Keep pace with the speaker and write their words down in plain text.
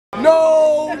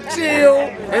No chill,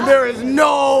 and there is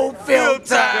no filter.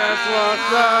 That's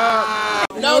what's up.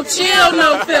 No chill,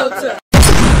 no filter.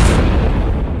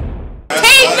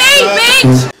 TV,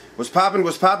 bitch! What's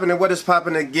poppin', and what is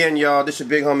poppin' again, y'all? This your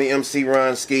big homie MC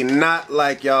Ron-Skii. Not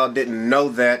like y'all didn't know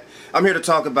that. I'm here to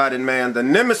talk about it, man. The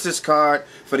Nemesis card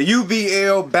for the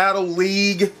UBL Battle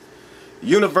League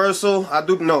Universal.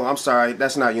 I'm sorry,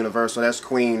 that's not Universal. That's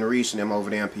Queen Reach and them over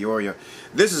there in Peoria.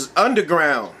 This is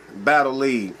Underground Battle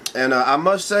League. And I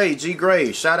must say, G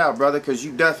Gray, shout out, brother, because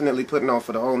you definitely putting on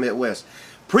for the whole Midwest.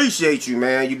 Appreciate you,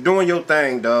 man. You doing your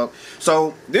thing, dog.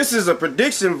 So, this is a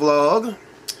prediction vlog,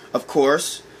 of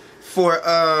course, for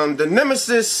the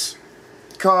Nemesis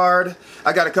card.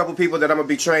 I got a couple people that I'm going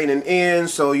to be training in,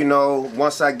 so, you know,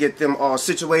 once I get them all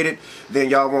situated, then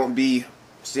y'all won't be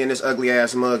seeing this ugly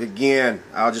ass mug again.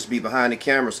 I'll just be behind the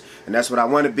cameras, and that's what I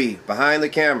want to be, behind the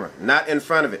camera, not in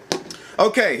front of it.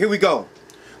 Okay, here we go.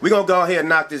 We're going to go ahead and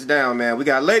knock this down, man. We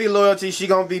got Lady Loyalty. She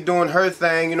going to be doing her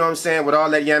thing, you know what I'm saying, with all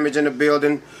that yamage in the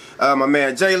building. My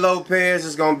man J. Lopez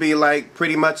is going to be like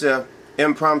pretty much a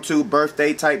impromptu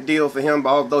birthday type deal for him,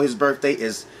 although his birthday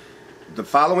is the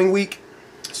following week.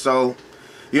 So,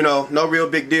 you know, no real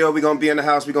big deal. We're going to be in the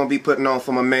house. We're going to be putting on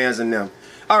for my mans and them.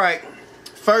 All right,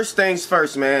 first things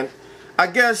first, man. I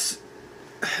guess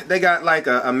they got like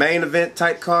a main event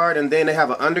type card, and then they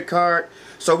have an undercard.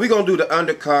 So we're going to do the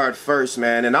undercard first,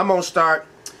 man. And I'm going to start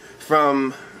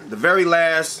from the very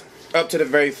last up to the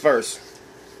very first.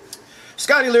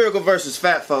 Scotty Lyrical versus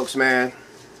Fat Folks, man.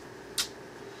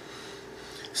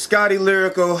 Scotty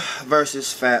Lyrical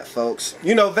versus Fat Folks.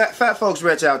 You know, Fat Folks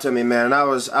reached out to me, man. And I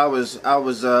was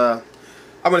I'm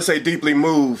gonna say deeply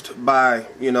moved by,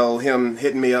 you know, him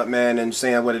hitting me up, man, and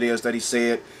saying what it is that he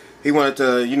said. He wanted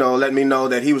to, you know, let me know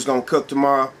that he was gonna cook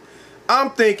tomorrow.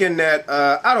 I'm thinking that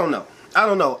I don't know.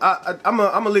 I'm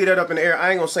gonna leave that up in the air.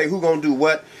 I ain't gonna say who gonna do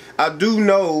what. I do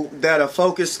know that a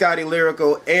focused Scotty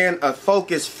Lyrical and a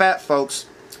focused Fat Folks.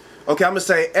 Okay, I'm gonna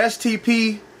say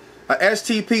STP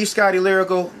Scotty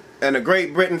Lyrical and a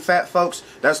Great Britain Fat Folks.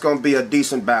 That's gonna be a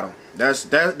decent battle.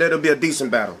 That'll be a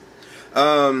decent battle.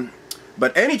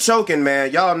 But any choking,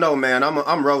 man, y'all know, man,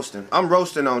 I'm roasting. I'm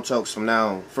roasting on chokes from now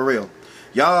on, for real.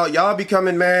 Y'all be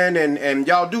coming, man, and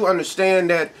y'all do understand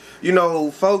that, you know,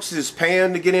 folks is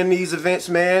paying to get in these events,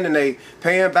 man, and they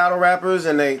paying battle rappers,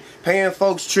 and they paying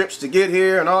folks trips to get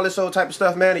here, and all this old type of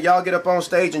stuff, man, and y'all get up on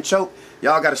stage and choke.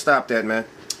 Y'all gotta stop that, man.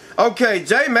 Okay,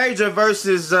 J Major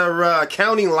versus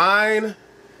County Line.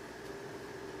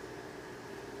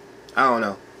 I don't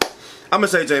know. I'm gonna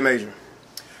say J Major.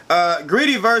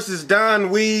 Greedy versus Don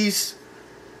Weeze.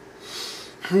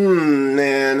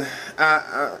 Man,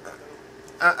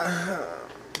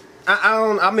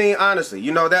 I mean, honestly,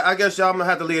 you know, that I guess y'all gonna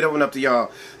have to leave that one up to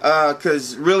y'all,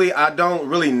 cause really I don't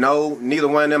really know neither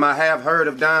one of them. I have heard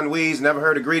of Don Weeze, never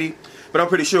heard of Greedy, but I'm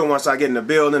pretty sure once I get in the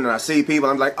building and I see people,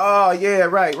 I'm like, oh yeah,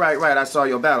 right, I saw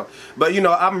your battle. But you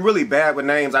know, I'm really bad with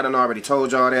names. I done already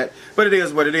told y'all that, but it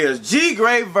is what it is. G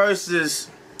Gray versus,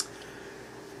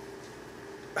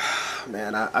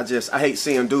 man, I hate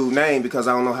seeing dude's name because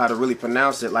I don't know how to really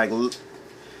pronounce it. Like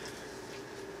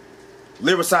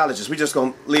Lyricologist. We just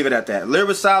gonna leave it at that.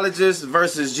 Lyricologist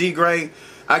versus G Gray.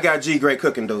 I got G Gray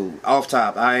cooking, dude. Off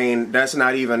top. We ain't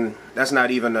even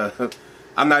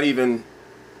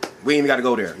gotta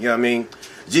go there. You know what I mean?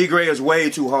 G Gray is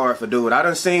way too hard for dude. I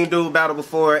done seen dude battle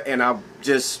before, and I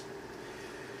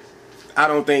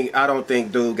don't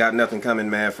think dude got nothing coming,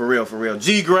 man. For real.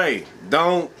 G Gray,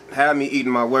 don't have me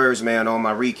eating my words, man, on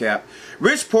my recap.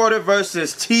 Rich Porter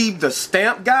versus T the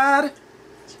Stamp God.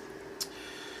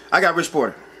 I got Rich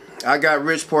Porter. I got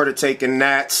Rich Porter taking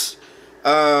Nats.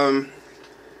 We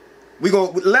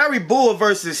go Larry Bull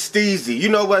versus Steezy. You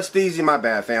know what, Steezy? My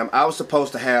bad, fam. I was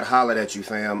supposed to have hollered at you,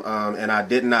 fam, and I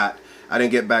did not. I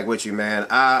didn't get back with you, man.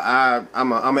 I'm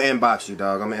gonna inbox you,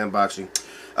 dog. I'm gonna inbox you.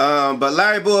 But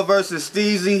Larry Bull versus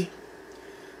Steezy.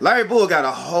 Larry Bull got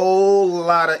a whole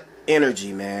lot of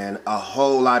energy, man. A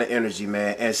whole lot of energy,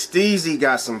 man. And Steezy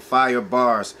got some fire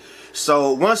bars.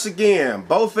 So once again,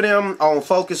 both of them on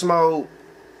focus mode.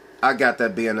 I got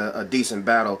that being a decent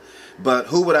battle. But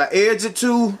who would I edge it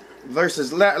to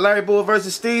versus Larry Bull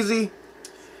versus Steezy?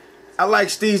 I like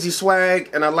Steezy swag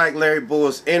and I like Larry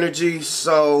Bull's energy.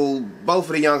 So both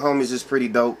of the young homies is pretty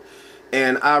dope.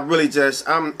 And I really just,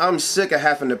 I'm sick of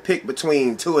having to pick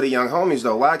between two of the young homies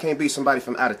though. Why can't be somebody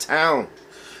from out of town?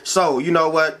 So, you know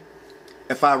what?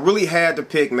 If I really had to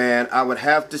pick, man, I would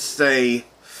have to say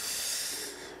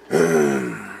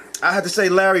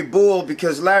Larry Bull,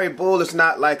 because Larry Bull is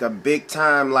not like a big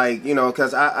time, like, you know,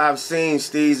 because I've seen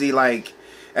Steezy like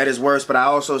at his worst, but I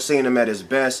also seen him at his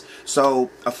best. So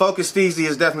a Focus Steezy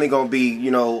is definitely gonna be,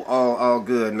 you know, all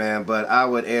good, man. But I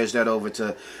would edge that over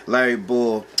to Larry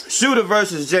Bull. Shooter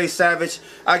versus Jay Savage.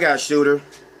 I got Shooter.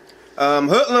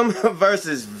 Hoodlum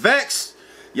versus Vex.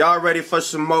 Y'all ready for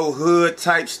some more hood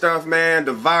type stuff, man?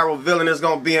 The viral villain is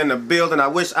gonna be in the building. I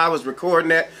wish I was recording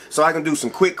that so I can do some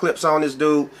quick clips on this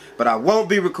dude, but I won't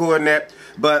be recording that.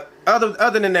 But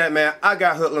other than that, man, I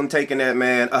got Hoodlum taking that,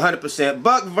 man, 100%.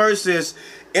 Buck versus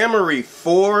Emery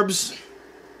Forbes.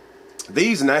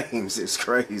 These names is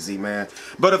crazy, man.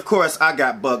 But of course, I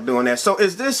got Buck doing that. So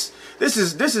is this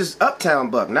is Uptown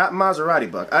Buck, not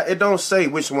Maserati Buck. It don't say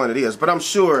which one it is, but I'm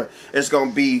sure it's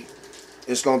gonna be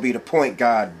the point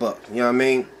guard Buck. You know what I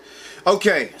mean?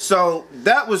 Okay, so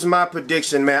that was my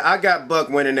prediction, man. I got Buck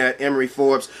winning that, Emery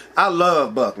Forbes. I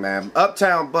love Buck, man.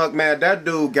 Uptown Buck, man. That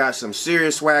dude got some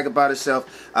serious swag about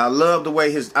himself. I love the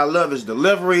way I love his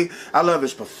delivery. I love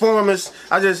his performance.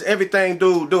 Everything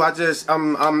dude do.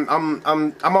 I'm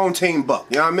on Team Buck.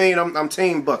 You know what I mean? I'm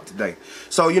Team Buck today.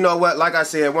 So you know what? Like I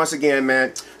said, once again,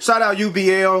 man. Shout out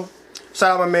UBL.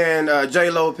 Shout out my man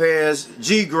J Lopez,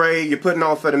 G Gray. You're putting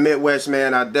on for the Midwest,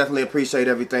 man. I definitely appreciate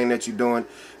everything that you're doing.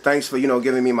 Thanks for, you know,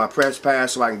 giving me my press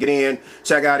pass so I can get in,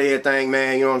 check out everything,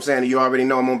 man. You know what I'm saying? You already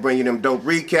know I'm gonna bring you them dope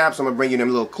recaps. I'm gonna bring you them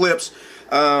little clips.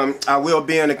 I will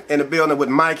be in the building with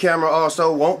my camera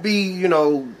also. Won't be, you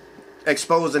know,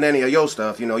 exposing any of your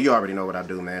stuff. You know, you already know what I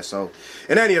do, man. So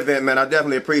in any event, man, I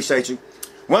definitely appreciate you.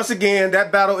 Once again,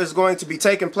 that battle is going to be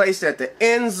taking place at the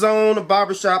End Zone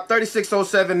Barbershop,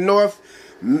 3607 North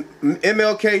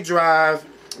MLK Drive,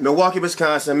 Milwaukee,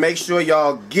 Wisconsin. Make sure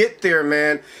y'all get there,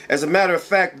 man. As a matter of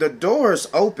fact, the doors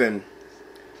open.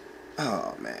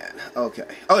 Oh, man. Okay.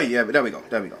 Oh, yeah, but there we go.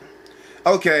 There we go.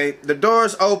 Okay, the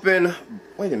doors open.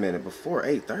 Wait a minute. Before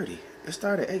 8:30. It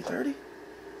started at 8:30?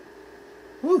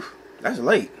 Whew. That's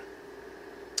late.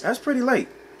 That's pretty late.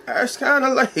 That's kind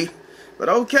of late. But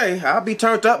okay, I'll be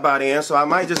turned up by then, so I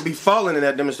might just be falling in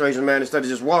that demonstration, man, instead of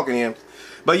just walking in.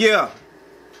 But yeah,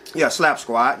 slap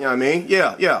squad, you know what I mean?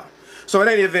 Yeah. So in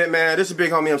any event, man, this is big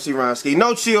homie MC Ron-Skii.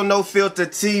 noChill,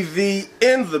 noFilterTV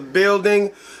in the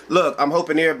building. Look, I'm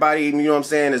hoping everybody, you know what I'm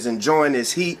saying, is enjoying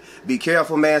this heat. Be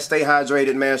careful, man. Stay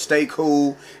hydrated, man. Stay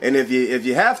cool. And if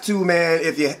you have to, man,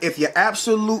 if you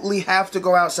absolutely have to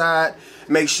go outside,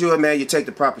 make sure, man, you take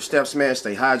the proper steps, man.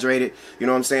 Stay hydrated. You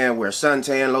know what I'm saying? Wear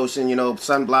suntan lotion, you know,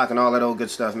 sunblock and all that old good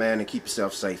stuff, man, and keep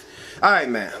yourself safe. All right,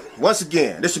 man. Once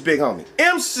again, this is big homie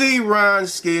MC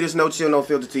Ron-Skii. This is noChill,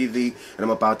 noFilterTV, and I'm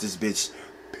about this bitch.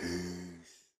 Peace.